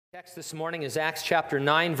Text this morning is Acts chapter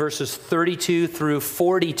 9, verses 32 through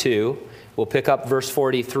 42. We'll pick up verse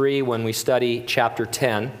 43 when we study chapter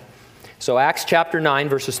 10. So Acts chapter 9,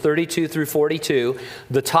 verses 32 through 42.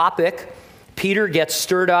 The topic, Peter gets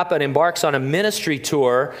stirred up and embarks on a ministry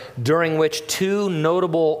tour during which two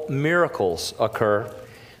notable miracles occur.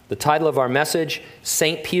 The title of our message,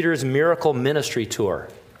 St. Peter's Miracle Ministry Tour.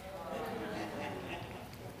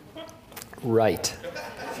 Right.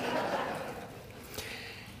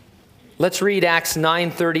 Let's read Acts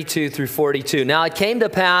 9:32 through 42. Now it came to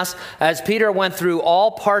pass, as Peter went through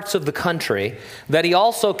all parts of the country, that he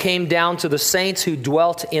also came down to the saints who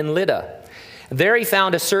dwelt in Lydda. There he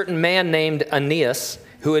found a certain man named Aeneas,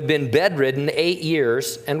 who had been bedridden 8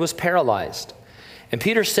 years and was paralyzed. And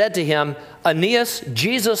Peter said to him, Aeneas,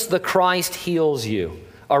 Jesus the Christ heals you.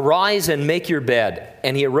 Arise and make your bed.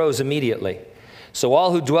 And he arose immediately. So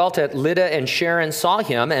all who dwelt at Lydda and Sharon saw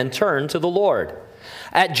him and turned to the Lord.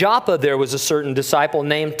 At Joppa there was a certain disciple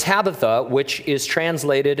named Tabitha, which is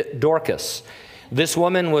translated Dorcas. This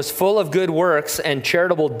woman was full of good works and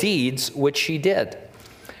charitable deeds, which she did.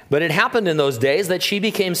 But it happened in those days that she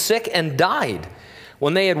became sick and died.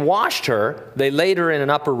 When they had washed her, they laid her in an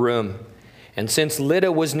upper room. And since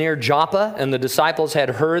Lydda was near Joppa, and the disciples had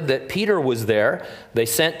heard that Peter was there, they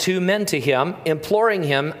sent 2 men to him, imploring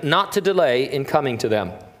him not to delay in coming to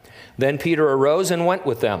them. Then Peter arose and went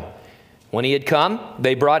with them. When he had come,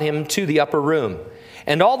 they brought him to the upper room.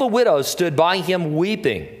 And all the widows stood by him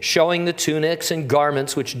weeping, showing the tunics and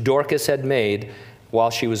garments which Dorcas had made while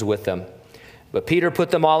she was with them. But Peter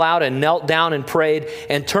put them all out and knelt down and prayed.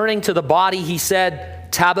 And turning to the body, he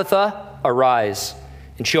said, Tabitha, arise.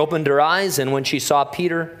 And she opened her eyes, and when she saw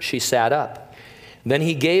Peter, she sat up. Then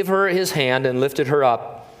he gave her his hand and lifted her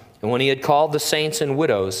up. And when he had called the saints and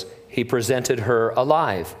widows, he presented her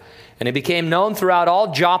alive. And it became known throughout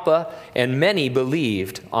all Joppa, and many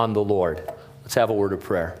believed on the Lord. Let's have a word of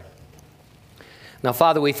prayer. Now,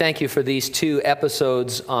 Father, we thank you for these 2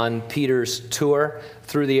 episodes on Peter's tour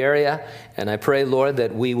through the area. And I pray, Lord,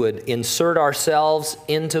 that we would insert ourselves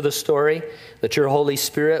into the story, that your Holy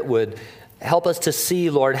Spirit would help us to see,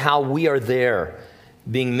 Lord, how we are there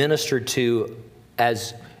being ministered to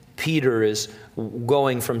as Peter is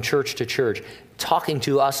going from church to church, talking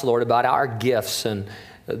to us, Lord, about our gifts and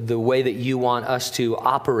the way that you want us to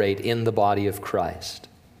operate in the body of Christ.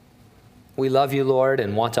 We love you, Lord,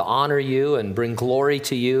 and want to honor you and bring glory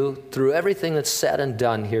to you through everything that's said and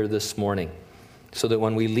done here this morning, so that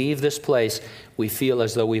when we leave this place, we feel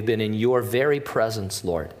as though we've been in your very presence,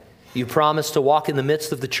 Lord. You promised to walk in the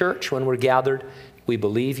midst of the church when we're gathered. We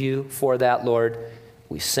believe you for that, Lord.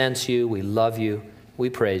 We sense you. We love you. We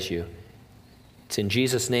praise you. It's in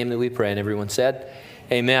Jesus' name that we pray. And everyone said,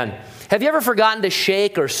 amen. Have you ever forgotten to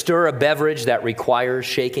shake or stir a beverage that requires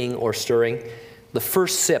shaking or stirring? The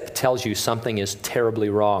first sip tells you something is terribly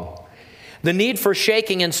wrong. The need for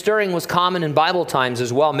shaking and stirring was common in Bible times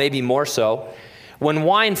as well, maybe more so. When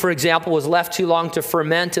wine, for example, was left too long to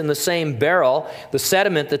ferment in the same barrel, the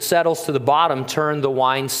sediment that settles to the bottom turned the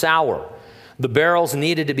wine sour. The barrels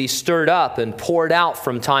needed to be stirred up and poured out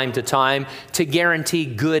from time to time to guarantee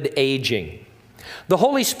good aging. The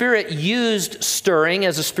Holy Spirit used stirring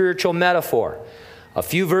as a spiritual metaphor. A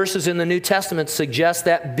few verses in the New Testament suggest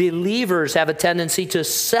that believers have a tendency to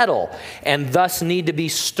settle and thus need to be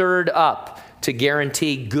stirred up to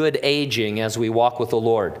guarantee good aging as we walk with the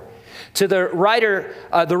Lord. To the writer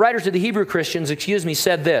to the Hebrew Christians,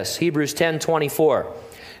 said this, Hebrews 10:24,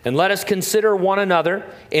 and let us consider one another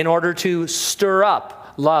in order to stir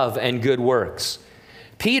up love and good works.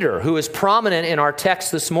 Peter, who is prominent in our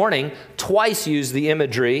text this morning, twice used the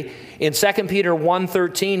imagery. In 2 Peter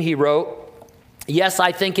 1:13, he wrote, yes,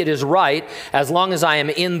 I think it is right, as long as I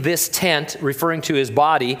am in this tent, referring to his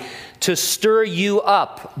body, to stir you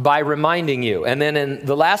up by reminding you. And then in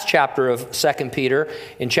the last chapter of 2 Peter,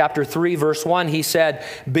 in chapter 3, verse 1, he said,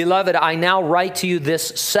 beloved, I now write to you this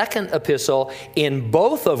second epistle, in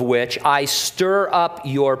both of which I stir up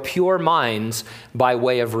your pure minds by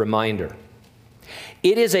way of reminder.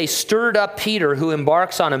 It is a stirred up Peter who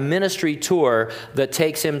embarks on a ministry tour that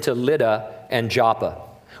takes him to Lydda and Joppa.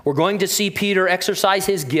 We're going to see Peter exercise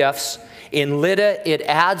his gifts. In Lydda, it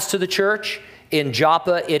adds to the church. In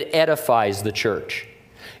Joppa, it edifies the church.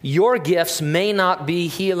 Your gifts may not be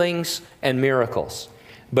healings and miracles,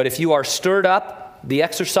 but if you are stirred up, the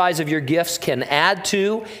exercise of your gifts can add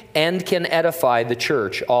to and can edify the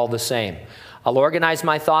church all the same. I'll organize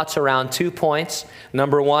my thoughts around 2 points.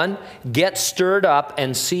 Number 1, get stirred up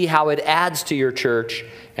and see how it adds to your church.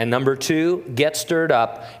 And number 2, get stirred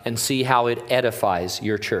up and see how it edifies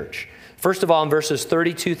your church. First of all, in verses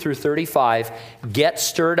 32 through 35, get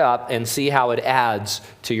stirred up and see how it adds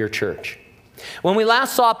to your church. When we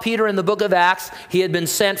last saw Peter in the book of Acts, he had been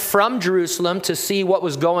sent from Jerusalem to see what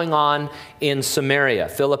was going on in Samaria.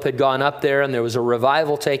 Philip had gone up there and there was a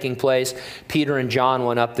revival taking place. Peter and John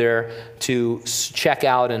went up there to check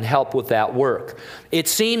out and help with that work. It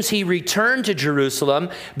seems he returned to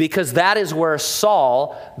Jerusalem because that is where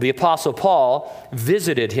Saul, the Apostle Paul,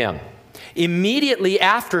 visited him. Immediately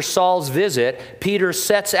after Saul's visit, Peter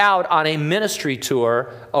sets out on a ministry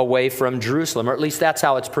tour away from Jerusalem, or at least that's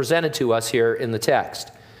how it's presented to us here in the text.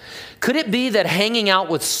 Could it be that hanging out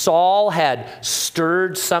with Saul had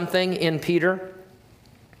stirred something in Peter?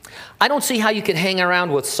 I don't see how you could hang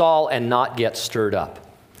around with Saul and not get stirred up.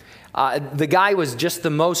 The guy was just the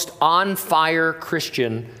most on-fire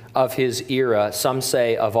Christian of his era, some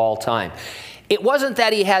say of all time. It wasn't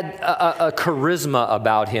that he had a charisma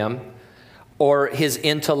about him, or his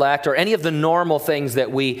intellect, or any of the normal things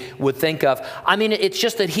that we would think of. I mean, it's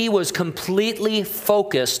just that he was completely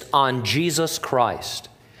focused on Jesus Christ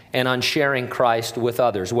and on sharing Christ with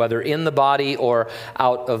others, whether in the body or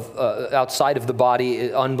outside of the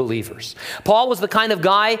body, unbelievers. Paul was the kind of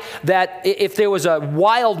guy that if there was a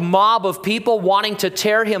wild mob of people wanting to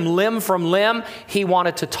tear him limb from limb, he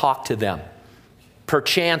wanted to talk to them.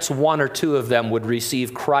 Perchance one or two of them would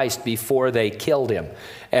receive Christ before they killed him,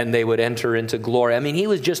 and they would enter into glory. I mean, he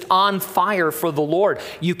was just on fire for the Lord.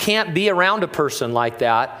 You can't be around a person like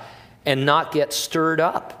that and not get stirred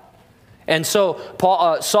up. And so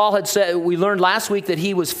Saul had said, we learned last week that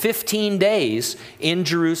he was 15 days in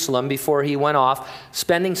Jerusalem before he went off,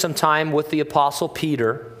 spending some time with the Apostle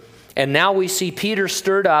Peter. And now we see Peter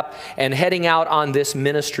stirred up and heading out on this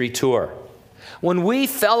ministry tour. When we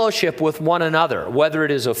fellowship with one another, whether it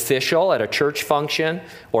is official at a church function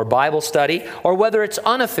or Bible study, or whether it's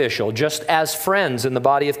unofficial, just as friends in the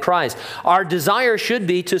body of Christ, our desire should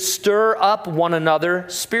be to stir up one another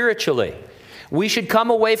spiritually. We should come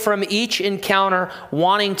away from each encounter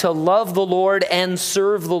wanting to love the Lord and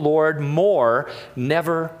serve the Lord more,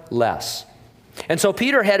 never less. And so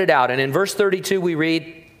Peter headed out, and in verse 32 we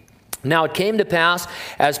read, "Now it came to pass,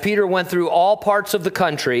 as Peter went through all parts of the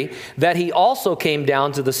country, that he also came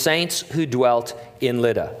down to the saints who dwelt in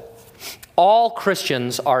Lydda." All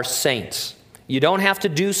Christians are saints. You don't have to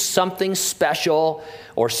do something special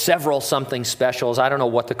or several something specials. I don't know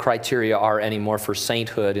what the criteria are anymore for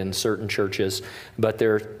sainthood in certain churches, but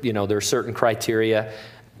there are certain criteria.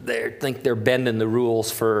 They think they're bending the rules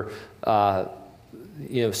for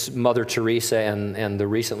Mother Teresa and the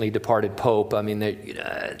recently departed Pope. I mean, they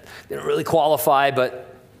don't really qualify,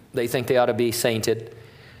 but they think they ought to be sainted.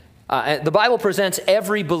 The Bible presents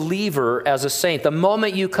every believer as a saint. The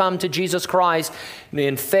moment you come to Jesus Christ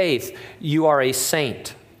in faith, you are a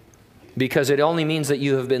saint, because it only means that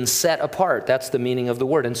you have been set apart. That's the meaning of the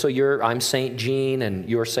word. And so I'm Saint Jean, and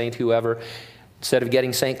you're Saint whoever. Instead of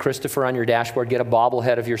getting Saint Christopher on your dashboard, get a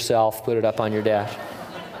bobblehead of yourself, put it up on your dash.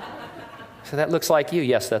 So that looks like you.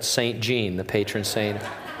 Yes, that's Saint Jean, the patron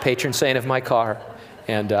saint of my car.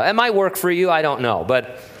 And it might work for you, I don't know.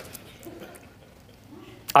 But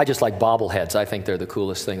I just like bobbleheads. I think they're the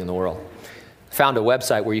coolest thing in the world. Found a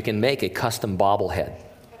website where you can make a custom bobblehead.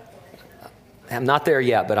 I'm not there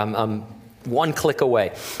yet, but I'm one click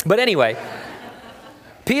away. But anyway,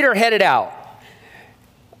 Peter headed out.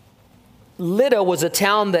 Lydda was a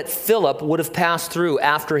town that Philip would have passed through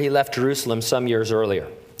after he left Jerusalem some years earlier.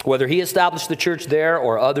 Whether he established the church there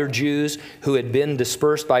or other Jews who had been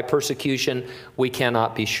dispersed by persecution, we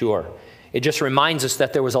cannot be sure. It just reminds us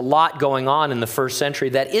that there was a lot going on in the first century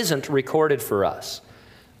that isn't recorded for us.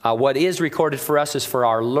 What is recorded for us is for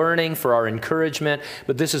our learning, for our encouragement,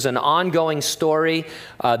 but this is an ongoing story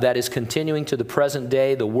that is continuing to the present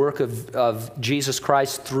day, the work of Jesus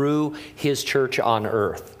Christ through his church on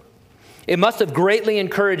earth. It must have greatly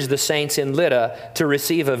encouraged the saints in Lydda to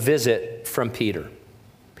receive a visit from Peter.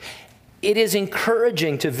 It is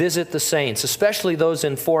encouraging to visit the saints, especially those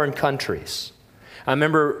in foreign countries. I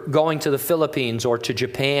remember going to the Philippines or to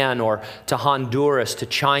Japan or to Honduras, to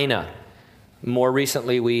China. More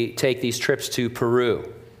recently, we take these trips to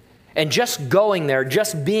Peru. And just going there,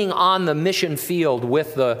 just being on the mission field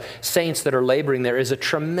with the saints that are laboring there is a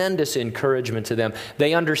tremendous encouragement to them.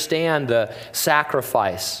 They understand the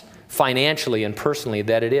sacrifice financially and personally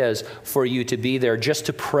that it is for you to be there just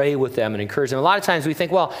to pray with them and encourage them. A lot of times we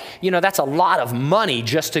think, well, that's a lot of money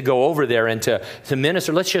just to go over there and to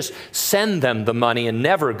minister. Let's just send them the money and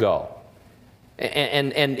never go.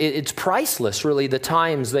 And it's priceless, really, the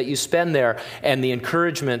times that you spend there and the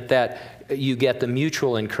encouragement that you get the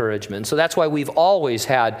mutual encouragement. So that's why we've always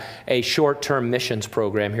had a short-term missions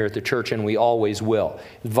program here at the church, and we always will.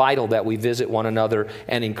 It's vital that we visit one another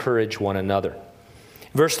and encourage one another.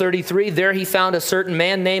 Verse 33, there he found a certain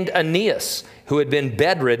man named Aeneas, who had been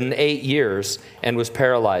bedridden 8 years and was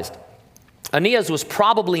paralyzed. Aeneas was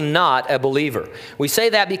probably not a believer. We say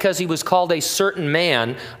that because he was called a certain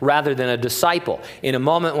man rather than a disciple. In a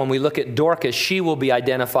moment when we look at Dorcas, she will be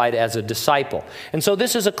identified as a disciple. And so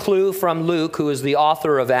this is a clue from Luke, who is the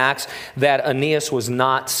author of Acts, that Aeneas was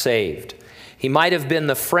not saved. He might have been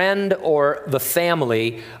the friend or the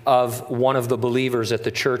family of one of the believers at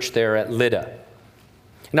the church there at Lydda.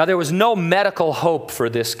 Now, there was no medical hope for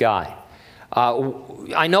this guy.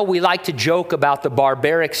 I know we like to joke about the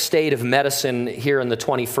barbaric state of medicine here in the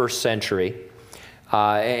 21st century.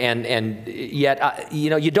 And yet,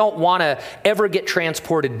 you don't want to ever get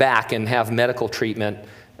transported back and have medical treatment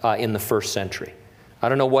in the first century. I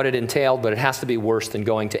don't know what it entailed, but it has to be worse than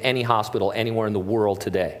going to any hospital anywhere in the world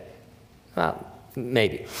today.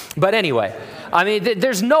 Maybe. But anyway, I mean,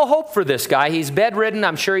 there's no hope for this guy. He's bedridden.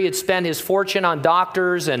 I'm sure he had spent his fortune on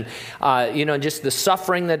doctors and, just the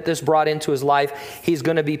suffering that this brought into his life. He's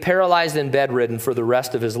going to be paralyzed and bedridden for the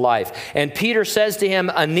rest of his life. And Peter says to him,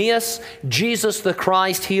 Aeneas, Jesus the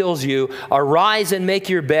Christ heals you. Arise and make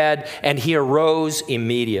your bed. And he arose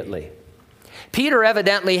immediately. Peter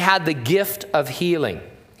evidently had the gift of healing.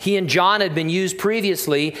 He and John had been used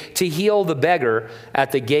previously to heal the beggar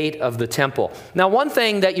at the gate of the temple. Now, one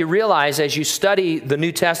thing that you realize as you study the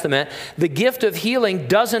New Testament, the gift of healing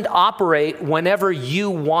doesn't operate whenever you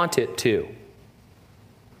want it to.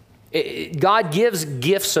 God gives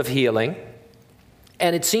gifts of healing,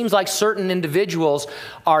 and it seems like certain individuals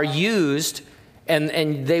are used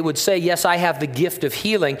and they would say, yes, I have the gift of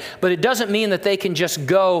healing, but it doesn't mean that they can just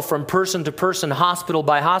go from person to person, hospital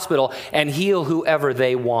by hospital, and heal whoever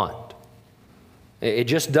they want. It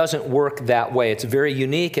just doesn't work that way. It's a very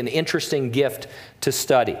unique and interesting gift to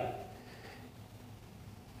study.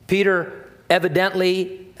 Peter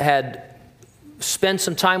evidently had spent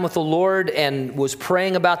some time with the Lord and was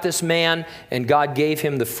praying about this man, and God gave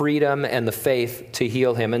him the freedom and the faith to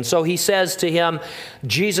heal him. And so he says to him,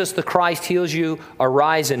 Jesus the Christ heals you,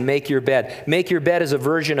 arise and make your bed. Make your bed is a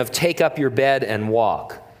version of take up your bed and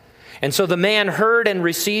walk. And so the man heard and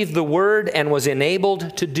received the word and was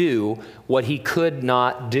enabled to do what he could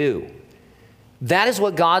not do. That is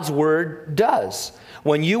what God's word does.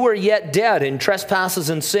 When you were yet dead in trespasses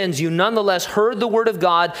and sins, you nonetheless heard the word of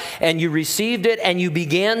God, and you received it, and you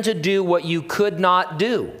began to do what you could not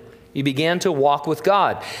do. You began to walk with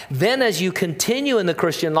God. Then as you continue in the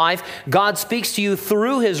Christian life, God speaks to you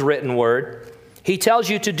through his written word. He tells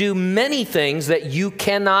you to do many things that you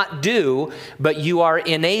cannot do, but you are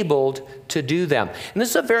enabled to do them. And this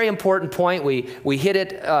is a very important point. We hit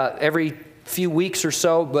it every few weeks or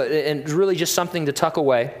so, and really just something to tuck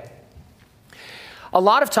away. A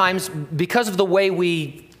lot of times, because of the way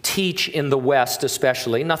we teach in the West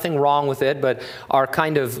especially, nothing wrong with it, but our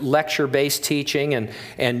kind of lecture-based teaching,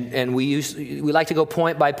 and we like to go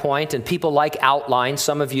point by point, and people like outlines.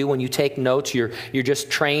 Some of you, when you take notes, you're just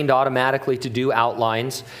trained automatically to do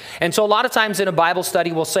outlines. And so a lot of times in a Bible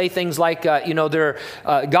study, we'll say things like,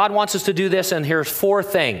 God wants us to do this, and here's 4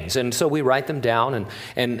 things. And so we write them down,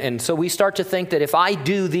 and so we start to think that if I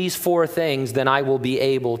do these 4 things, then I will be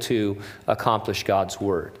able to accomplish God's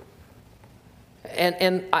word.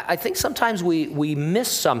 And I think sometimes we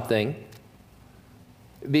miss something,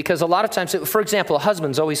 because a lot of times, for example,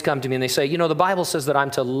 husbands always come to me and they say, the Bible says that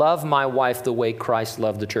I'm to love my wife the way Christ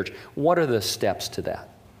loved the church. What are the steps to that?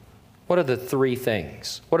 What are the 3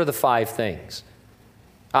 things? What are the 5 things?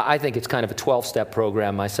 I think it's kind of a 12-step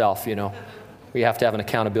program myself, We have to have an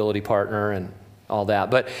accountability partner and all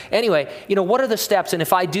that. But anyway, what are the steps? And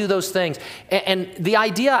if I do those things, and the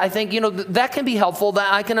idea, I think, that can be helpful.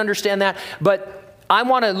 That I can understand that. But I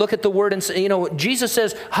want to look at the word and say, Jesus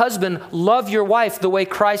says, husband, love your wife the way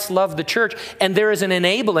Christ loved the church. And there is an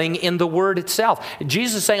enabling in the word itself.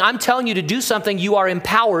 Jesus is saying, I'm telling you to do something you are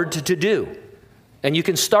empowered to do. And you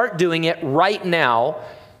can start doing it right now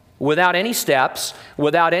without any steps,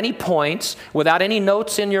 without any points, without any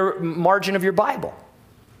notes in your margin of your Bible.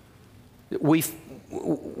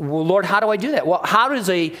 Lord, how do I do that? Well, how does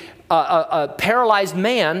a paralyzed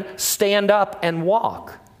man stand up and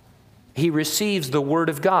walk? He receives the word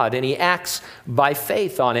of God, and he acts by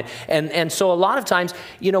faith on it. And so a lot of times,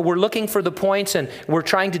 we're looking for the points, and we're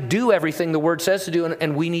trying to do everything the word says to do,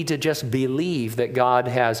 and we need to just believe that God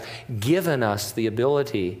has given us the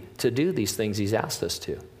ability to do these things he's asked us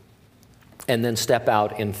to, and then step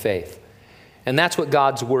out in faith. And that's what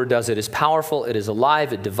God's word does. It is powerful, it is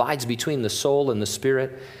alive, it divides between the soul and the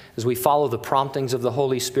spirit. As we follow the promptings of the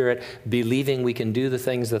Holy Spirit, believing we can do the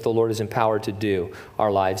things that the Lord is empowered to do,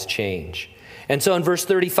 our lives change. And so in verse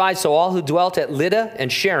 35, so all who dwelt at Lydda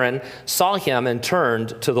and Sharon saw him and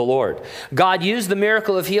turned to the Lord. God used the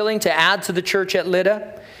miracle of healing to add to the church at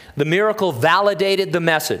Lydda. The miracle validated the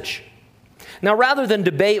message. Now, rather than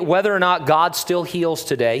debate whether or not God still heals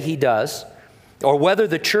today, he does, or whether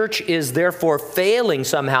the church is therefore failing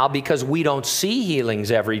somehow because we don't see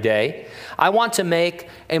healings every day, I want to make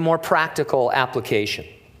a more practical application.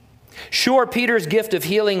 Sure, Peter's gift of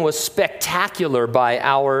healing was spectacular by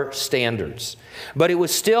our standards, but it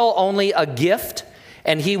was still only a gift,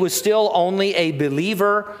 and he was still only a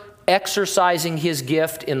believer exercising his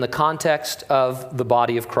gift in the context of the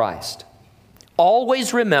body of Christ.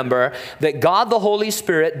 Always remember that God the Holy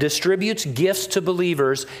Spirit distributes gifts to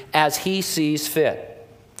believers as he sees fit.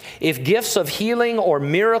 If gifts of healing or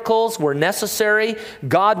miracles were necessary,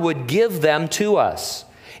 God would give them to us.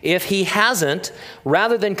 If he hasn't,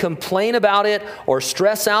 rather than complain about it or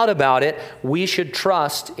stress out about it, we should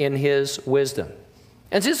trust in his wisdom.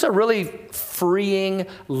 And this is a really freeing,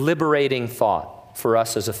 liberating thought for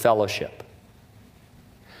us as a fellowship.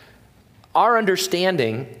 Our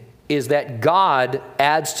understanding is that God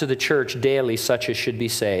adds to the church daily such as should be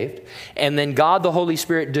saved, and then God the Holy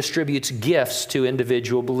Spirit distributes gifts to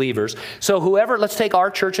individual believers. So whoever, let's take our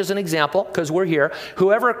church as an example, because we're here,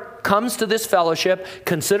 whoever comes to this fellowship,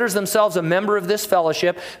 considers themselves a member of this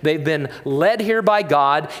fellowship, they've been led here by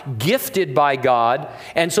God, gifted by God,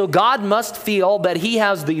 and so God must feel that he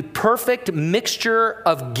has the perfect mixture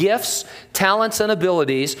of gifts, talents, and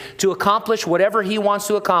abilities to accomplish whatever he wants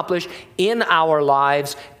to accomplish in our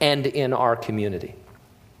lives and in our community.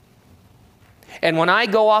 And when I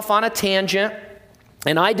go off on a tangent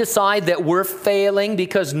and I decide that we're failing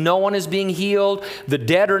because no one is being healed, the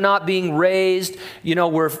dead are not being raised,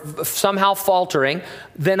 we're somehow faltering,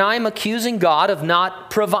 then I'm accusing God of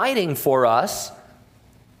not providing for us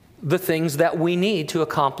the things that we need to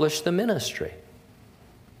accomplish the ministry.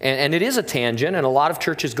 And it is a tangent, and a lot of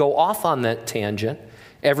churches go off on that tangent.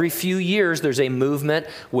 Every few years, there's a movement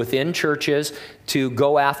within churches to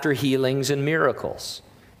go after healings and miracles.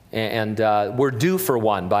 And we're due for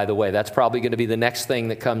one, by the way. That's probably going to be the next thing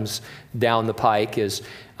that comes down the pike is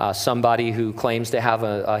somebody who claims to have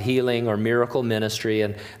a healing or miracle ministry,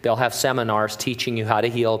 and they'll have seminars teaching you how to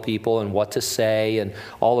heal people and what to say and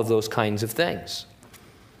all of those kinds of things.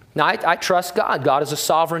 Now, I trust God. God is a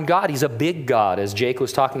sovereign God. He's a big God. As Jake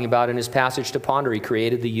was talking about in his passage to ponder, he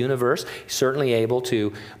created the universe. He's certainly able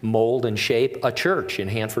to mold and shape a church in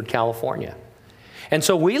Hanford, California. And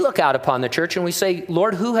so we look out upon the church and we say,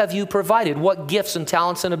 Lord, who have you provided? What gifts and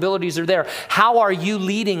talents and abilities are there? How are you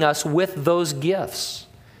leading us with those gifts?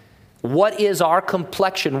 What is our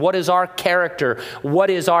complexion? What is our character? What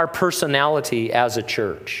is our personality as a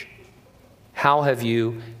church? How have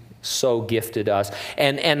you so gifted us?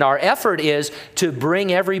 And our effort is to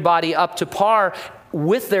bring everybody up to par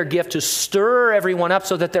with their gift, to stir everyone up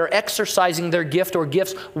so that they're exercising their gift or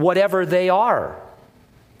gifts, whatever they are,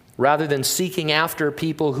 rather than seeking after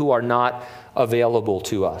people who are not available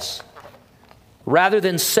to us. Rather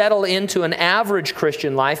than settle into an average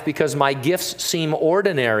Christian life because my gifts seem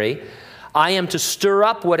ordinary, I am to stir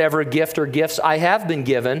up whatever gift or gifts I have been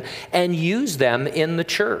given and use them in the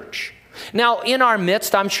church. Now, in our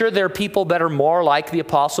midst, I'm sure there are people that are more like the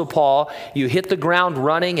Apostle Paul. You hit the ground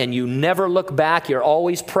running and you never look back. You're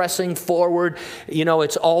always pressing forward.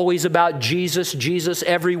 It's always about Jesus, Jesus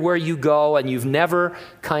everywhere you go, and you've never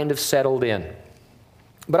kind of settled in.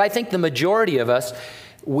 But I think the majority of us,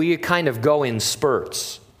 we kind of go in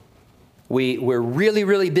spurts. We're really,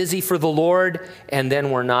 really busy for the Lord, and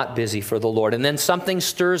then we're not busy for the Lord. And then something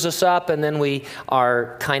stirs us up, and then we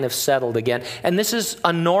are kind of settled again. And this is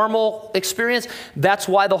a normal experience. That's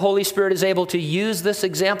why the Holy Spirit is able to use this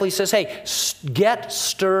example. He says, hey, get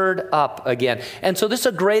stirred up again. And so this is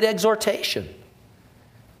a great exhortation.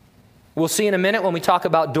 We'll see in a minute when we talk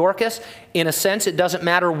about Dorcas. In a sense, it doesn't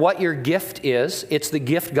matter what your gift is. It's the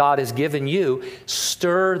gift God has given you.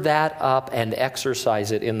 Stir that up and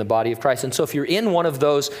exercise it in the body of Christ. And so if you're in one of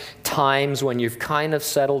those times when you've kind of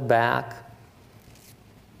settled back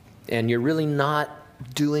and you're really not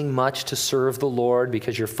doing much to serve the Lord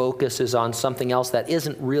because your focus is on something else that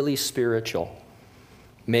isn't really spiritual,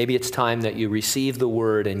 maybe it's time that you receive the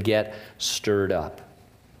word and get stirred up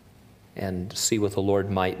and see what the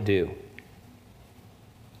Lord might do.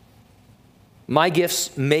 My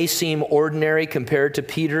gifts may seem ordinary compared to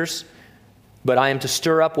Peter's, but I am to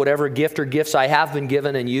stir up whatever gift or gifts I have been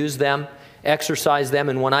given and use them exercise them.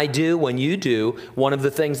 And when you do, one of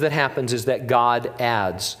the things that happens is that God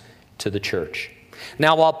adds to the church.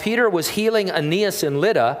 Now, while Peter was healing Aeneas in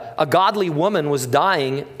Lydda, a godly woman was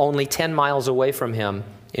dying only 10 miles away from him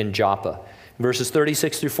in Joppa. Verses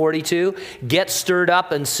 36 through 42, get stirred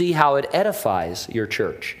up and see how it edifies your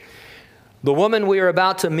church. The woman we are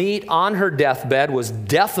about to meet on her deathbed was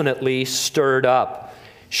definitely stirred up.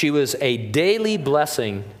 She was a daily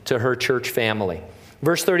blessing to her church family.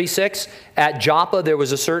 Verse 36, at Joppa there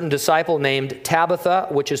was a certain disciple named Tabitha,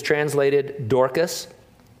 which is translated Dorcas.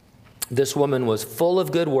 This woman was full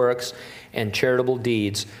of good works and charitable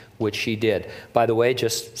deeds, which she did. By the way,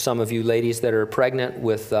 just some of you ladies that are pregnant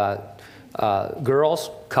with girls,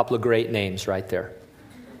 a couple of great names right there.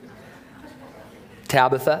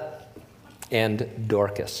 Tabitha and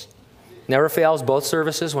Dorcas. Never fails, both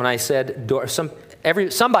services, when I said,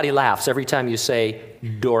 somebody laughs every time you say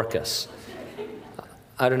Dorcas.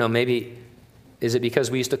 I don't know, maybe, is it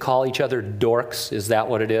because we used to call each other dorks? Is that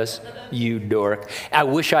what it is? You dork. I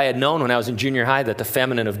wish I had known when I was in junior high that the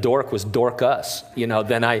feminine of dork was Dorcas.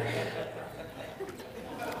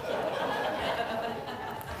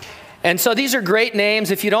 And so these are great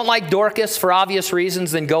names. If you don't like Dorcas for obvious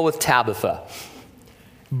reasons, then go with Tabitha.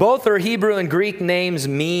 Both her Hebrew and Greek names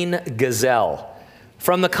mean gazelle.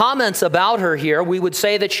 From the comments about her here, we would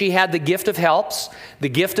say that she had the gift of helps, the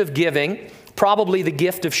gift of giving, probably the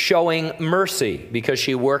gift of showing mercy because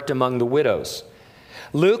she worked among the widows.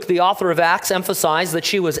 Luke, the author of Acts, emphasized that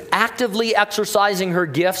she was actively exercising her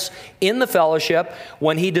gifts in the fellowship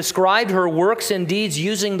when he described her works and deeds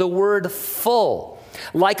using the word full.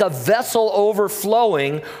 Like a vessel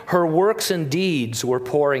overflowing, her works and deeds were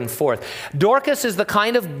pouring forth. Dorcas is the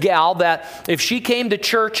kind of gal that if she came to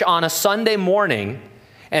church on a Sunday morning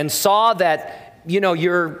and saw that,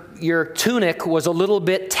 your tunic was a little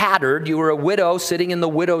bit tattered, you were a widow sitting in the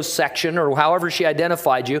widow's section or however she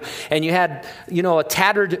identified you, and you had, a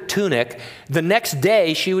tattered tunic, the next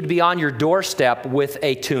day she would be on your doorstep with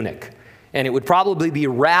a tunic. And it would probably be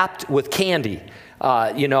wrapped with candy.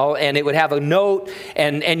 And it would have a note,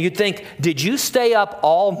 and you'd think, did you stay up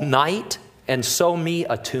all night and sew me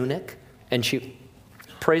a tunic? And she,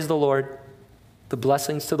 praise the Lord, the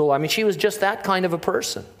blessings to the Lord. I mean, she was just that kind of a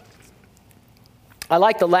person. I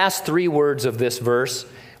like the last three words of this verse,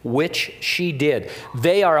 which she did.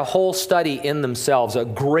 They are a whole study in themselves, a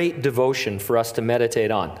great devotion for us to meditate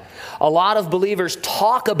on. A lot of believers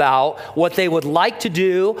talk about what they would like to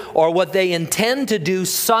do or what they intend to do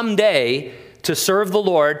someday to serve the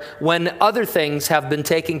Lord when other things have been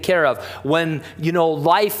taken care of, when,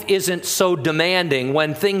 life isn't so demanding,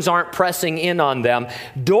 when things aren't pressing in on them.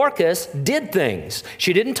 Dorcas did things.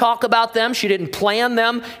 She didn't talk about them. She didn't plan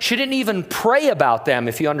them. She didn't even pray about them,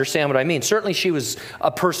 if you understand what I mean. Certainly she was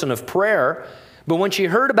a person of prayer, but when she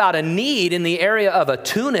heard about a need in the area of a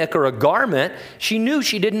tunic or a garment, she knew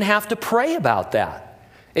she didn't have to pray about that,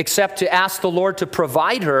 except to ask the Lord to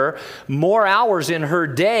provide her more hours in her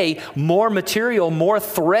day, more material, more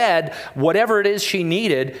thread, whatever it is she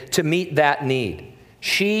needed to meet that need.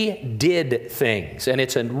 She did things, and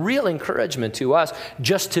it's a real encouragement to us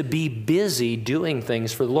just to be busy doing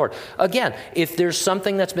things for the Lord. Again, if there's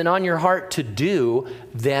something that's been on your heart to do,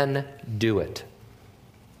 then do it.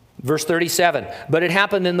 Verse 37, but it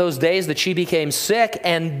happened in those days that she became sick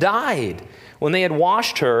and died. When they had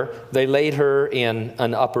washed her, they laid her in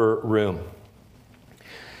an upper room.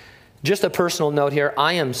 Just a personal note here.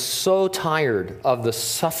 I am so tired of the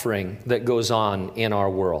suffering that goes on in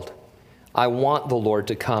our world. I want the Lord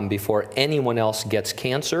to come before anyone else gets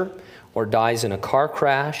cancer or dies in a car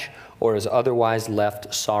crash or is otherwise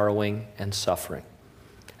left sorrowing and suffering.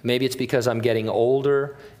 Maybe it's because I'm getting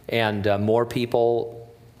older and more people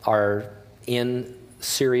are in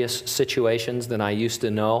serious situations than I used to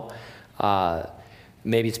know.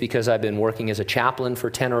 Maybe it's because I've been working as a chaplain for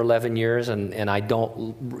 10 or 11 years and I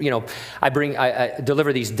don't, I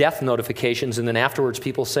deliver these death notifications and then afterwards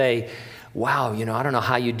people say, wow, I don't know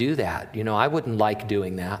how you do that. I wouldn't like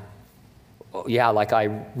doing that. Yeah, like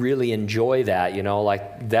I really enjoy that,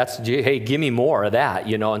 like that's, hey, give me more of that,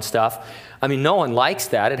 and stuff. I mean, no one likes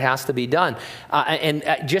that. It has to be done.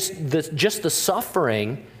 Just the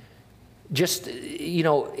suffering,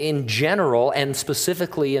 in general and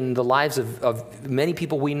specifically in the lives of many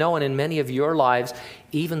people we know and in many of your lives,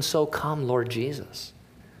 even so come, Lord Jesus.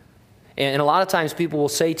 And a lot of times people will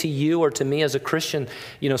say to you or to me as a Christian,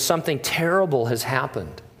 something terrible has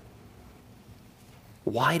happened.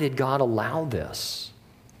 Why did God allow this?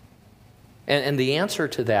 And the answer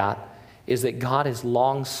to that is that God is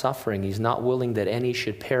long-suffering. He's not willing that any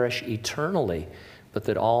should perish eternally, but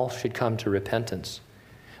that all should come to repentance.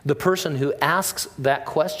 The person who asks that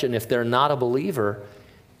question, if they're not a believer,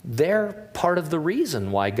 they're part of the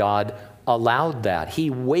reason why God allowed that. He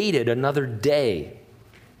waited another day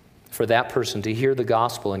for that person to hear the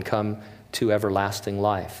gospel and come to everlasting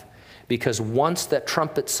life. Because once that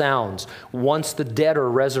trumpet sounds, once the dead are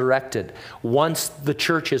resurrected, once the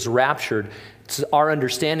church is raptured, it's our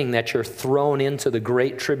understanding that you're thrown into the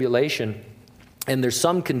great tribulation. And there's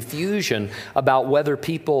some confusion about whether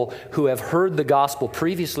people who have heard the gospel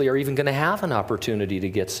previously are even going to have an opportunity to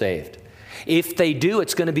get saved. If they do,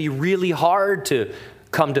 it's going to be really hard to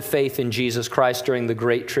come to faith in Jesus Christ during the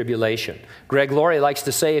Great Tribulation. Greg Laurie likes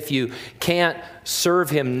to say, if you can't serve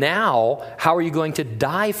him now, how are you going to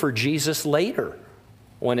die for Jesus later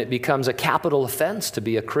when it becomes a capital offense to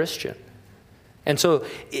be a Christian? And so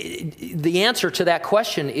the answer to that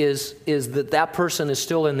question is that person is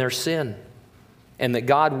still in their sin, and that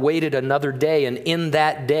God waited another day, and in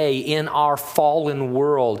that day, in our fallen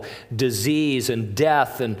world, disease and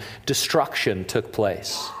death and destruction took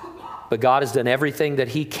place. But God has done everything that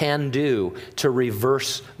he can do to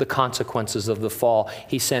reverse the consequences of the fall.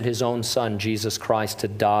 He sent his own son, Jesus Christ, to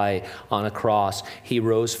die on a cross. He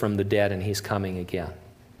rose from the dead, and he's coming again.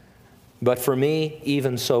 But for me,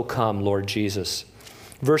 even so come, Lord Jesus.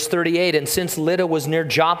 Verse 38, and since Lydda was near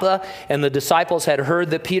Joppa, and the disciples had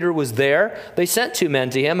heard that Peter was there, they sent 2 men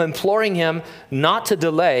to him, imploring him not to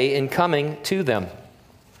delay in coming to them.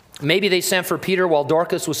 Maybe they sent for Peter while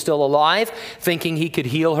Dorcas was still alive, thinking he could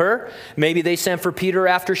heal her. Maybe they sent for Peter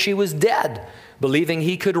after she was dead, believing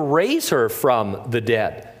he could raise her from the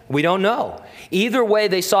dead. We don't know. Either way,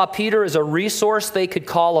 they saw Peter as a resource they could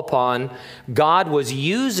call upon. God was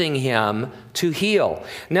using him to heal.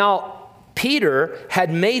 Now, Peter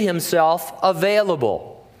had made himself available.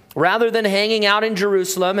 Rather than hanging out in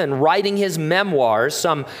Jerusalem and writing his memoirs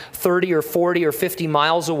some 30 or 40 or 50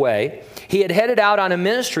 miles away, he had headed out on a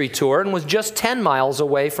ministry tour and was just 10 miles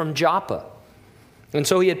away from Joppa. And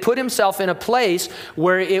so he had put himself in a place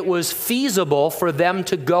where it was feasible for them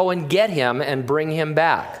to go and get him and bring him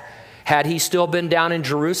back. Had he still been down in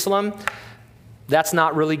Jerusalem, that's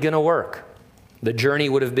not really going to work. The journey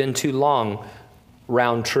would have been too long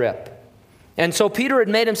round trip. And so Peter had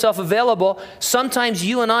made himself available. Sometimes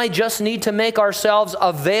you and I just need to make ourselves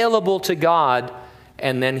available to God,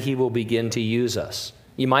 and then he will begin to use us.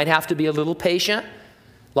 You might have to be a little patient.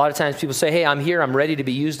 A lot of times people say, hey, I'm here, I'm ready to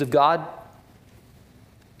be used of God.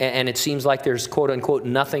 And it seems like there's quote unquote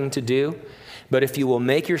nothing to do. But if you will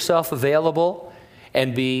make yourself available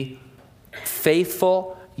and be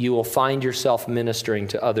faithful, you will find yourself ministering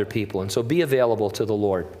to other people. And so be available to the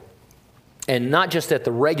Lord. And not just at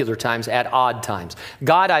the regular times, at odd times.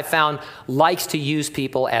 God, I found, likes to use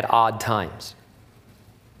people at odd times.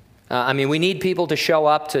 We need people to show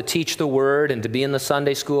up to teach the word and to be in the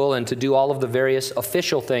Sunday school and to do all of the various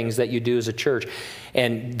official things that you do as a church.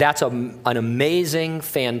 And that's an amazing,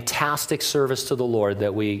 fantastic service to the Lord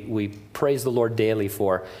that we praise the Lord daily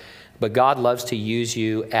for. But God loves to use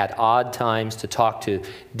you at odd times to talk to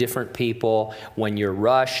different people when you're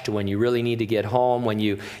rushed, when you really need to get home, when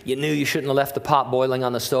you knew you shouldn't have left the pot boiling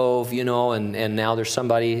on the stove, and now there's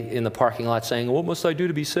somebody in the parking lot saying, what must I do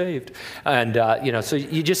to be saved? And, so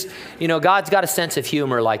you just, God's got a sense of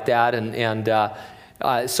humor like that.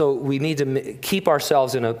 So we need to keep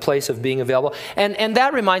ourselves in a place of being available. And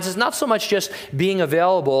that reminds us, not so much just being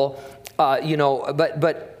available,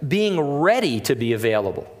 but being ready to be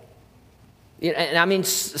available. And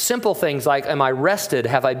simple things like, am I rested?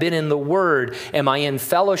 Have I been in the Word? Am I in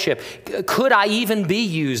fellowship? Could I even be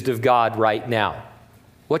used of God right now?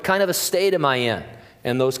 What kind of a state am I in?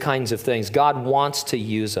 And those kinds of things. God wants to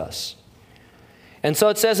use us. And so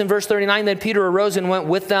it says in verse 39, then Peter arose and went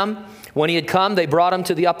with them. When he had come, they brought him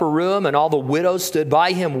to the upper room, and all the widows stood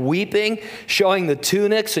by him weeping, showing the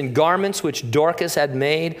tunics and garments which Dorcas had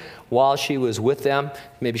made while she was with them.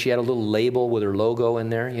 Maybe she had a little label with her logo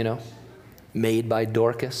in there, made by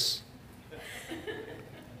Dorcas.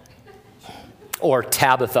 Or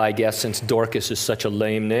Tabitha, I guess, since Dorcas is such a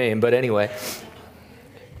lame name. But anyway,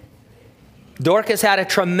 Dorcas had a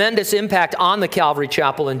tremendous impact on the Calvary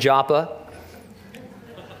Chapel in Joppa.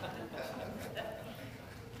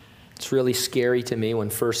 It's really scary to me when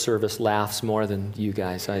first service laughs more than you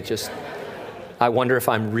guys. I wonder if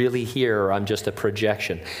I'm really here or I'm just a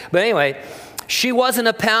projection. But anyway, she wasn't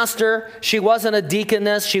a pastor. She wasn't a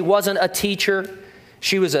deaconess. She wasn't a teacher.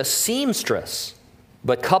 She was a seamstress.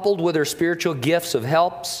 But coupled with her spiritual gifts of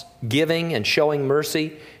helps, giving, and showing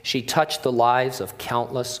mercy, she touched the lives of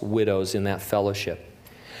countless widows in that fellowship.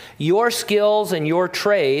 Your skills and your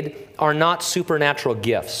trade are not supernatural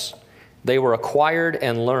gifts. They were acquired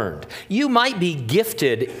and learned. You might be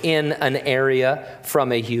gifted in an area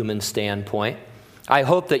from a human standpoint. I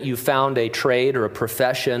hope that you found a trade or a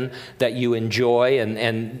profession that you enjoy,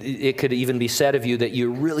 and it could even be said of you that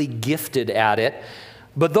you're really gifted at it.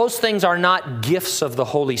 But those things are not gifts of the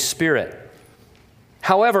Holy Spirit.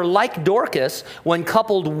 However, like Dorcas, when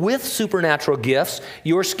coupled with supernatural gifts,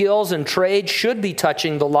 your skills and trade should be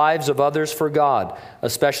touching the lives of others for God,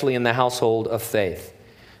 especially in the household of faith.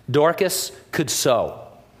 Dorcas could sew.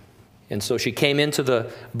 And so she came into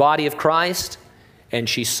the body of Christ, and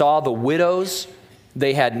she saw the widows.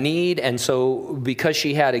 They had need, and so because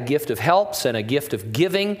she had a gift of helps and a gift of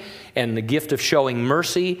giving and the gift of showing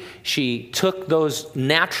mercy, she took those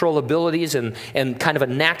natural abilities and kind of a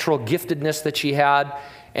natural giftedness that she had,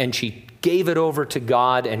 and she gave it over to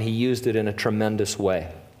God, and He used it in a tremendous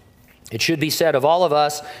way. It should be said of all of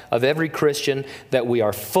us, of every Christian, that we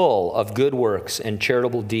are full of good works and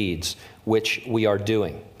charitable deeds, which we are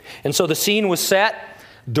doing. And so the scene was set.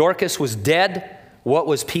 Dorcas was dead. What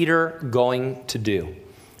was Peter going to do?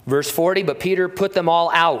 Verse 40, but Peter put them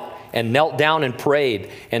all out and knelt down and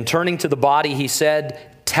prayed. And turning to the body, he said,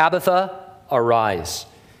 Tabitha, arise.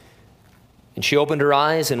 And she opened her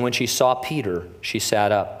eyes, and when she saw Peter, she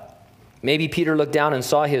sat up. Maybe Peter looked down and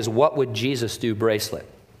saw his "What would Jesus do" bracelet.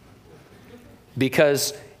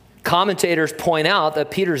 Because commentators point out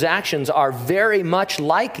that Peter's actions are very much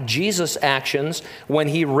like Jesus' actions when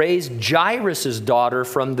he raised Jairus' daughter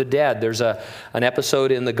from the dead. There's an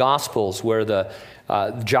episode in the Gospels where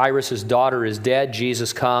Jairus' daughter is dead.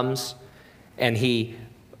 Jesus comes and he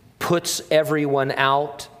puts everyone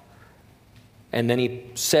out. And then he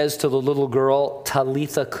says to the little girl,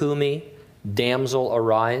 Talitha Kumi, damsel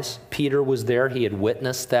arise. Peter was there. He had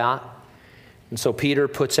witnessed that. And so Peter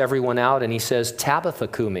puts everyone out and he says, Tabitha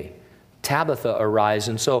Kumi, Tabitha arise.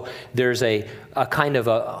 And so there's a kind of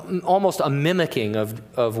almost a mimicking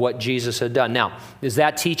of what Jesus had done. Now, is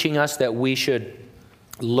that teaching us that we should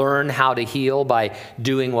learn how to heal by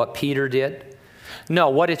doing what Peter did? No,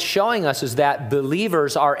 what it's showing us is that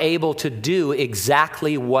believers are able to do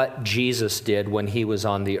exactly what Jesus did when he was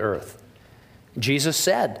on the earth. Jesus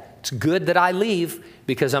said, it's good that I leave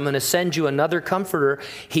because I'm going to send you another comforter.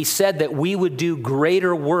 He said that we would do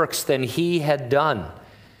greater works than he had done.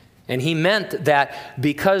 And he meant that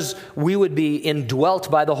because we would be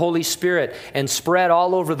indwelt by the Holy Spirit and spread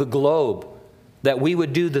all over the globe, that we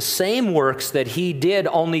would do the same works that he did,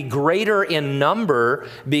 only greater in number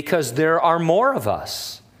because there are more of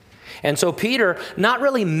us. And so Peter, not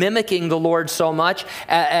really mimicking the Lord so much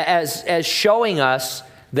as showing us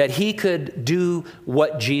that he could do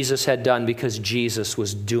what Jesus had done because Jesus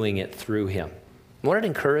was doing it through him. What an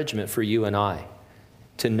encouragement for you and I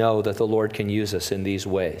to know that the Lord can use us in these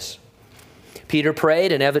ways. Peter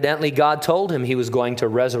prayed, and evidently God told him he was going to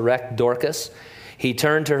resurrect Dorcas. He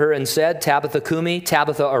turned to her and said, Tabitha Kumi,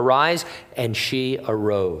 Tabitha arise, and she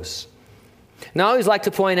arose. Now, I always like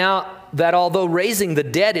to point out that although raising the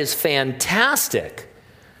dead is fantastic,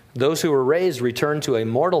 those who were raised return to a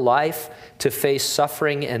mortal life to face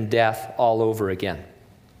suffering and death all over again.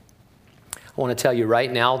 I want to tell you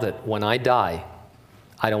right now that when I die,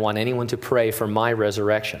 I don't want anyone to pray for my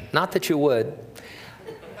resurrection. Not that you would,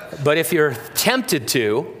 but if you're tempted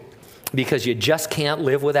to, because you just can't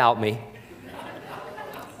live without me,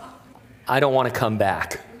 I don't want to come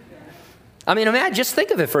back. I mean, imagine, just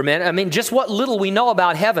think of it for a minute. I mean, just what little we know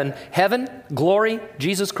about heaven. Heaven, glory,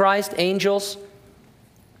 Jesus Christ, angels,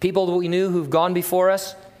 people that we knew who've gone before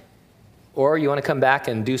us. Or you want to come back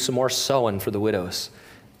and do some more sewing for the widows.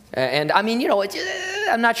 And I mean,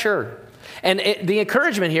 I'm not sure. And the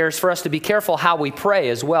encouragement here is for us to be careful how we pray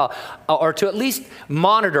as well, or to at least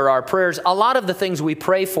monitor our prayers. A lot of the things we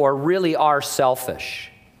pray for really are selfish.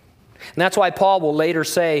 And that's why Paul will later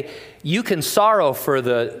say, you can sorrow for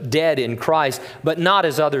the dead in Christ, but not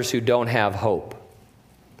as others who don't have hope.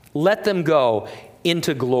 Let them go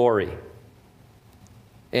into glory.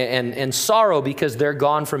 And sorrow because they're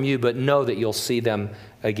gone from you, but know that you'll see them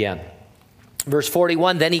again. Verse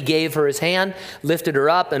 41, then he gave her his hand, lifted her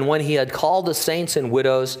up, and when he had called the saints and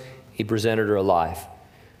widows, he presented her alive.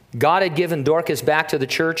 God had given Dorcas back to the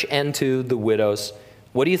church and to the widows.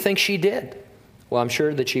 What do you think she did? Well, I'm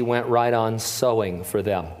sure that she went right on sewing for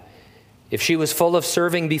them. If she was full of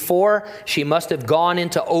serving before, she must have gone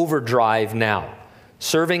into overdrive now.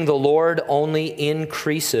 Serving the Lord only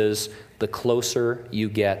increases the closer you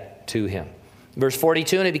get to him. Verse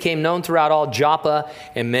 42, and it became known throughout all Joppa,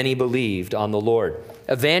 and many believed on the Lord.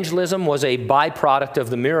 Evangelism was a byproduct of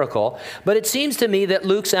the miracle, but it seems to me that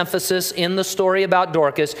Luke's emphasis in the story about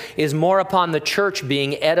Dorcas is more upon the church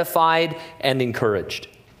being edified and encouraged.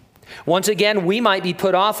 Once again, we might be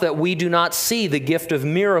put off that we do not see the gift of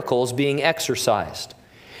miracles being exercised.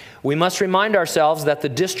 We must remind ourselves that the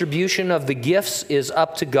distribution of the gifts is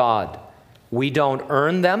up to God. We don't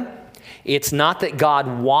earn them. It's not that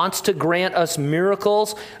God wants to grant us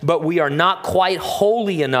miracles, but we are not quite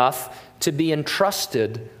holy enough to be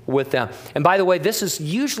entrusted with them. And by the way, this is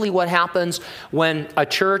usually what happens when a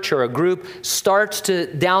church or a group starts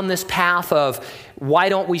down this path of, why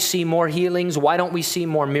don't we see more healings? Why don't we see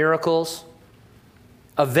more miracles?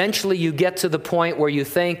 Eventually you get to the point where you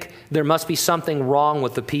think there must be something wrong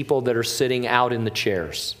with the people that are sitting out in the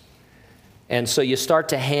chairs. And so you start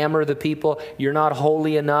to hammer the people. You're not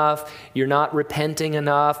holy enough. You're not repenting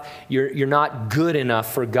enough. You're not good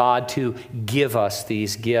enough for God to give us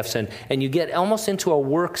these gifts. And you get almost into a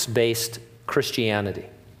works-based Christianity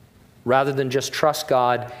rather than just trust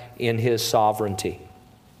God in His sovereignty.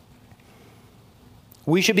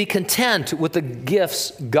 We should be content with the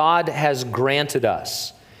gifts God has granted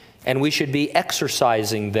us, and we should be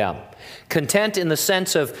exercising them. Content in the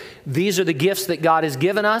sense of these are the gifts that God has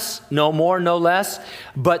given us, no more, no less,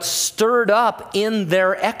 but stirred up in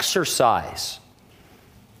their exercise.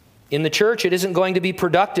 In the church, it isn't going to be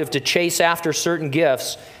productive to chase after certain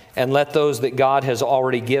gifts and let those that God has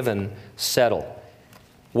already given settle.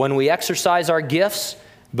 When we exercise our gifts,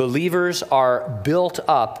 believers are built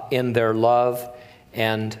up in their love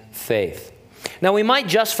and faith. Now, we might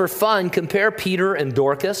just for fun compare Peter and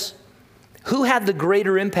Dorcas. Who had the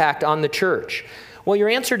greater impact on the church? Well, your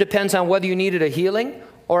answer depends on whether you needed a healing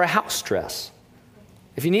or a house dress.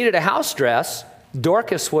 If you needed a house dress,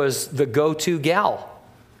 Dorcas was the go-to gal.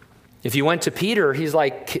 If you went to Peter, he's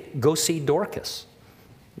like, go see Dorcas.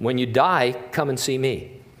 When you die, come and see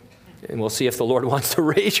me. And we'll see if the Lord wants to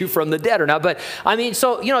raise you from the dead or not. But I mean,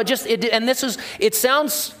 so, it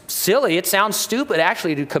sounds silly. It sounds stupid,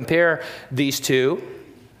 actually, to compare these two.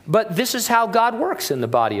 But this is how God works in the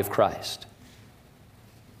body of Christ.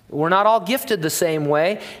 We're not all gifted the same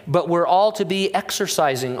way, but we're all to be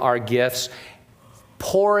exercising our gifts,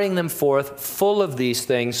 pouring them forth full of these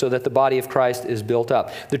things so that the body of Christ is built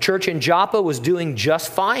up. The church in Joppa was doing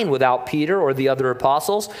just fine without Peter or the other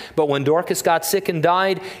apostles, but when Dorcas got sick and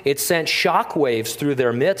died, it sent shockwaves through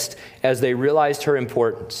their midst as they realized her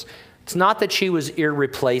importance. It's not that she was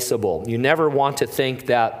irreplaceable. You never want to think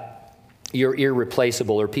that you're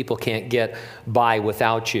irreplaceable or people can't get by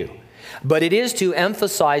without you. But it is to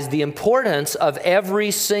emphasize the importance of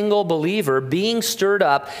every single believer being stirred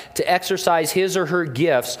up to exercise his or her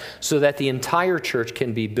gifts so that the entire church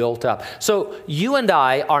can be built up. So you and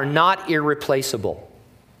I are not irreplaceable.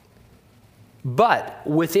 But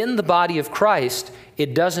within the body of Christ,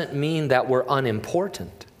 it doesn't mean that we're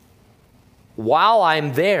unimportant. While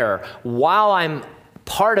I'm there, while I'm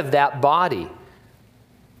part of that body,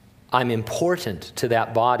 I'm important to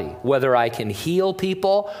that body, whether I can heal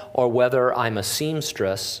people or whether I'm a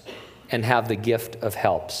seamstress and have the gift of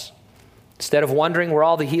helps. Instead of wondering where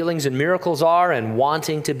all the healings and miracles are and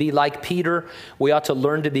wanting to be like Peter, we ought to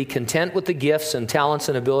learn to be content with the gifts and talents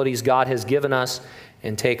and abilities God has given us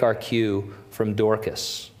and take our cue from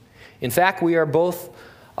Dorcas. In fact, we are both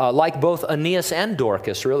like both Aeneas and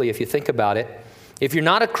Dorcas, really, if you think about it. If you're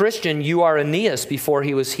not a Christian, you are Aeneas before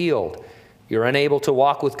he was healed. You're unable to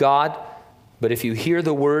walk with God, but if you hear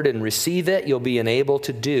the word and receive it, you'll be enabled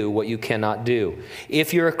to do what you cannot do.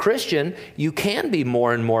 If you're a Christian, you can be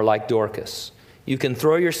more and more like Dorcas. You can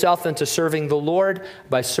throw yourself into serving the Lord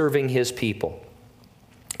by serving His people.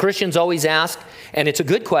 Christians always ask, and it's a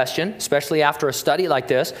good question, especially after a study like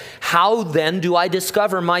this, how then do I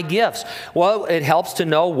discover my gifts? Well, it helps to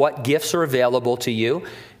know what gifts are available to you.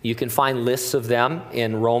 You can find lists of them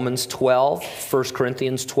in Romans 12, 1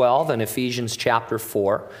 Corinthians 12, and Ephesians chapter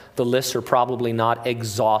 4. The lists are probably not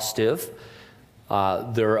exhaustive.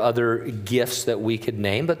 There are other gifts that we could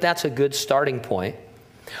name, but that's a good starting point.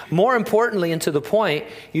 More importantly, and to the point,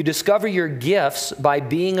 you discover your gifts by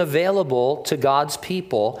being available to God's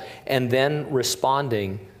people and then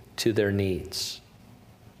responding to their needs.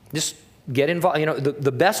 Just get involved. You know,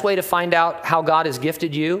 the best way to find out how God has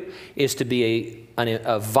gifted you is to be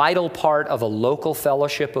a vital part of a local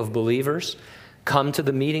fellowship of believers. Come to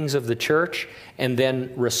the meetings of the church and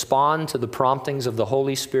then respond to the promptings of the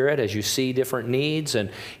Holy Spirit as you see different needs and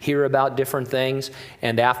hear about different things.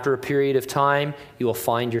 And after a period of time, you will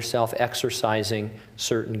find yourself exercising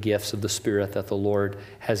certain gifts of the Spirit that the Lord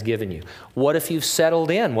has given you. What if you've settled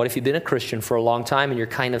in? What if you've been a Christian for a long time and you're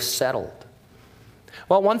kind of settled?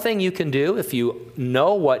 Well, one thing you can do if you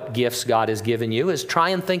know what gifts God has given you is try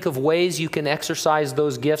and think of ways you can exercise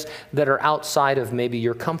those gifts that are outside of maybe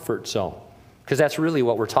your comfort zone. Because that's really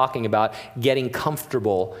what we're talking about, getting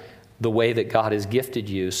comfortable the way that God has gifted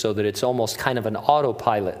you so that it's almost kind of an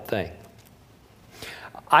autopilot thing.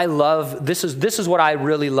 I love, this is what I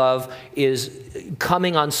really love, is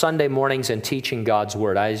coming on Sunday mornings and teaching God's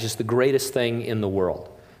Word. It's just the greatest thing in the world.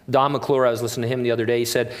 Don McClure, I was listening to him the other day, he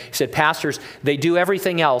said, pastors, they do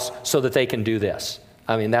everything else so that they can do this.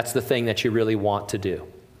 I mean, that's the thing that you really want to do.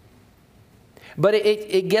 But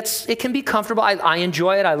it can be comfortable. I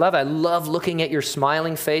enjoy it. I love it. I love looking at your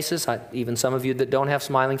smiling faces. Even some of you that don't have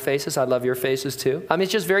smiling faces, I love your faces too. I mean,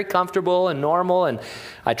 it's just very comfortable and normal, and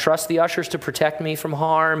I trust the ushers to protect me from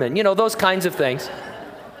harm and, those kinds of things.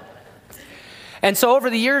 And so over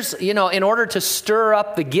the years, in order to stir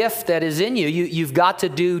up the gift that is in you, you've got to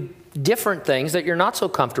do different things that you're not so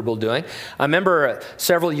comfortable doing. I remember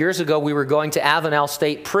several years ago, we were going to Avenel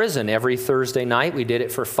State Prison every Thursday night. We did it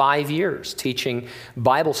for 5 years, teaching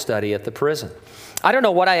Bible study at the prison. I don't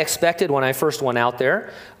know what I expected when I first went out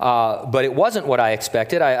there, but it wasn't what I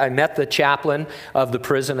expected. I met the chaplain of the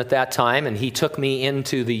prison at that time, and he took me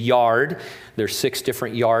into the yard. There's 6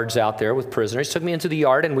 different yards out there with prisoners. He took me into the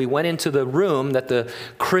yard, and we went into the room that the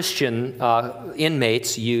Christian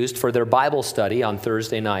inmates used for their Bible study on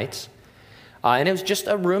Thursday nights. And it was just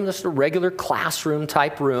a room, just a regular classroom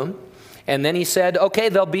type room. And then he said, okay,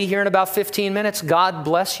 they'll be here in about 15 minutes. God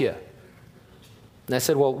bless you. And I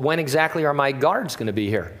said, well, when exactly are my guards going to be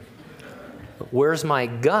here? Where's my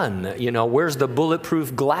gun? Where's the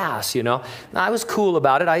bulletproof glass? I was cool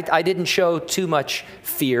about it. I didn't show too much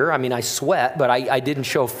fear. I mean, I sweat, but I didn't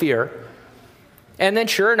show fear. And then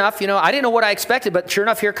sure enough, I didn't know what I expected, but sure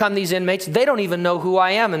enough, here come these inmates. They don't even know who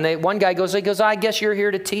I am. And one guy goes, I guess you're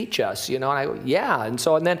here to teach us, And I go, yeah. And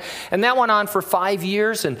that went on for 5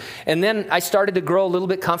 years. And then I started to grow a little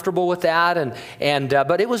bit comfortable with that.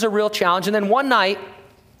 But it was a real challenge. And then one night,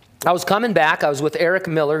 I was coming back. I was with Eric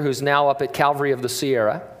Miller, who's now up at Calvary of the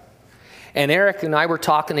Sierra. And Eric and I were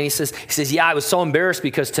talking, and he says, yeah, I was so embarrassed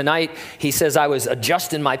because tonight, he says, I was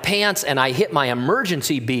adjusting my pants and I hit my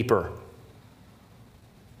emergency beeper.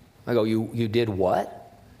 I go, you did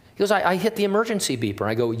what? He goes, I hit the emergency beeper.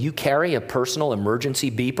 I go, you carry a personal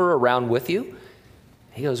emergency beeper around with you?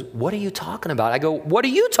 He goes, what are you talking about? I go, what are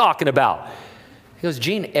you talking about? He goes,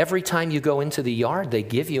 Gene, every time you go into the yard, they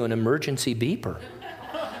give you an emergency beeper.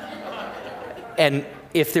 And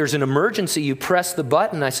if there's an emergency, you press the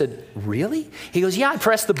button. I said, really? He goes, yeah, I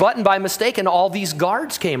pressed the button by mistake, and all these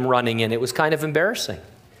guards came running in. It was kind of embarrassing.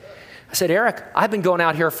 I said, Eric, I've been going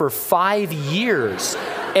out here for 5 years,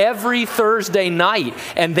 every Thursday night,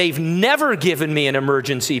 and they've never given me an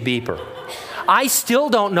emergency beeper. I still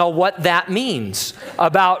don't know what that means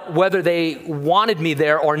about whether they wanted me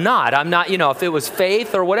there or not. I'm not, if it was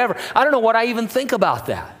faith or whatever. I don't know what I even think about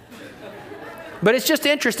that. But it's just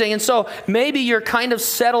interesting. And so maybe you're kind of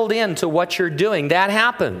settled into what you're doing. That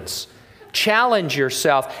happens. Challenge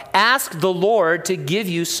yourself. Ask the Lord to give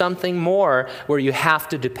you something more where you have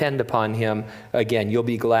to depend upon Him again. You'll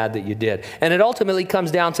be glad that you did. And it ultimately comes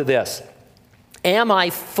down to this. Am I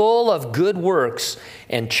full of good works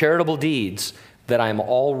and charitable deeds that I'm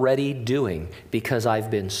already doing because I've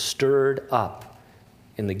been stirred up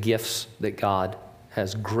in the gifts that God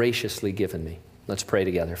has graciously given me? Let's pray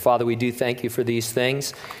together. Father, we do thank you for these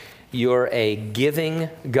things. You're a giving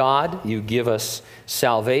God. You give us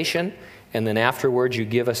salvation. And then afterwards, you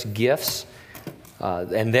give us gifts.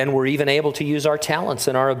 And then we're even able to use our talents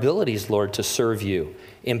and our abilities, Lord, to serve you,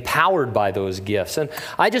 empowered by those gifts. And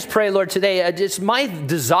I just pray, Lord, today, it's my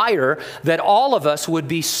desire that all of us would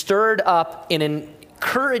be stirred up in an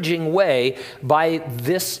encouraging way by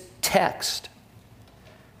this text.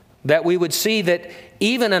 That we would see that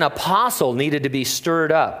even an apostle needed to be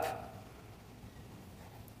stirred up,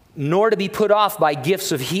 nor to be put off by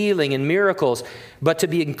gifts of healing and miracles, but to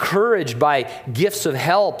be encouraged by gifts of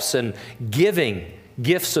helps and giving,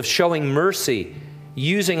 gifts of showing mercy,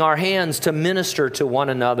 using our hands to minister to one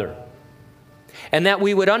another. And that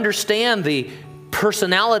we would understand the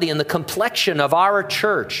personality and the complexion of our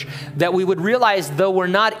church, that we would realize, though we're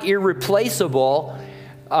not irreplaceable,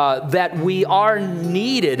 that we are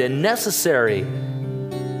needed and necessary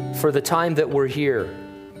for the time that we're here.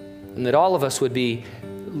 And that all of us would be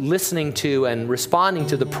listening to and responding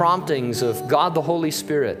to the promptings of God the Holy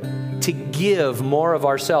Spirit to give more of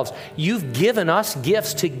ourselves. You've given us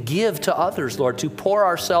gifts to give to others, Lord, to pour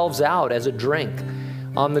ourselves out as a drink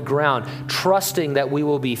on the ground, trusting that we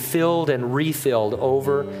will be filled and refilled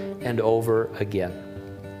over and over again.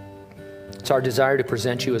 It's our desire to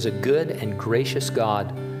present you as a good and gracious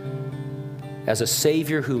God, as a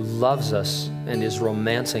Savior who loves us and is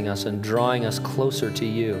romancing us and drawing us closer to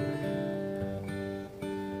you.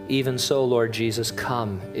 Even so, Lord Jesus,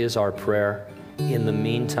 come is our prayer. In the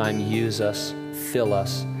meantime, use us, fill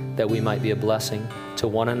us, that we might be a blessing to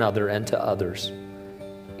one another and to others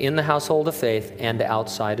in the household of faith and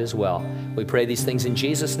outside as well. We pray these things in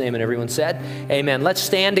Jesus' name, and everyone said, amen. Let's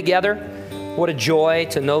stand together. What a joy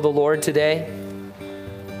to know the Lord today.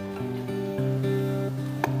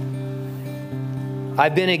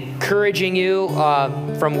 I've been encouraging you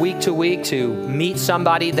from week to week to meet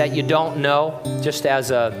somebody that you don't know, just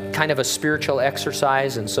as a kind of a spiritual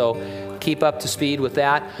exercise, and so keep up to speed with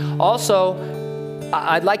that. Also,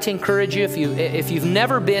 I'd like to encourage you, if you've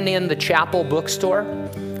never been in the Chapel bookstore,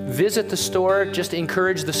 visit the store. Just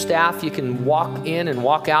encourage the staff. You can walk in and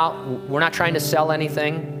walk out. We're not trying to sell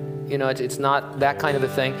anything. You know, it's not that kind of a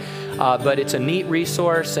thing, but it's a neat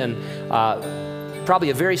resource, and probably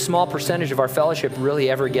a very small percentage of our fellowship really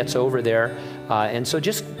ever gets over there. And so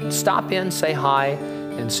just stop in, say hi,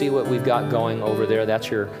 and see what we've got going over there. That's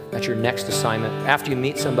your next assignment. After you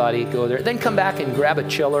meet somebody, go there. Then come back and grab a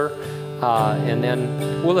chiller, and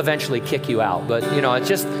then we'll eventually kick you out. But, you know, it's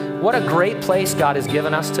just what a great place God has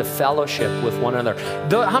given us to fellowship with one another.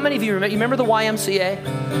 How many of you remember the YMCA?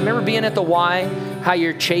 Remember being at the Y? How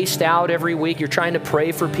you're chased out every week. You're trying to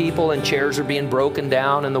pray for people and chairs are being broken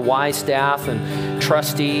down, and the Y staff and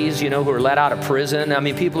trustees, you know, who are let out of prison. I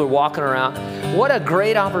mean, people are walking around. What a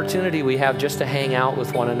great opportunity we have just to hang out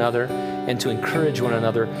with one another and to encourage one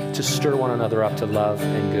another, to stir one another up to love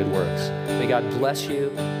and good works. May God bless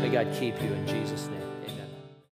you. May God keep you in Jesus' name.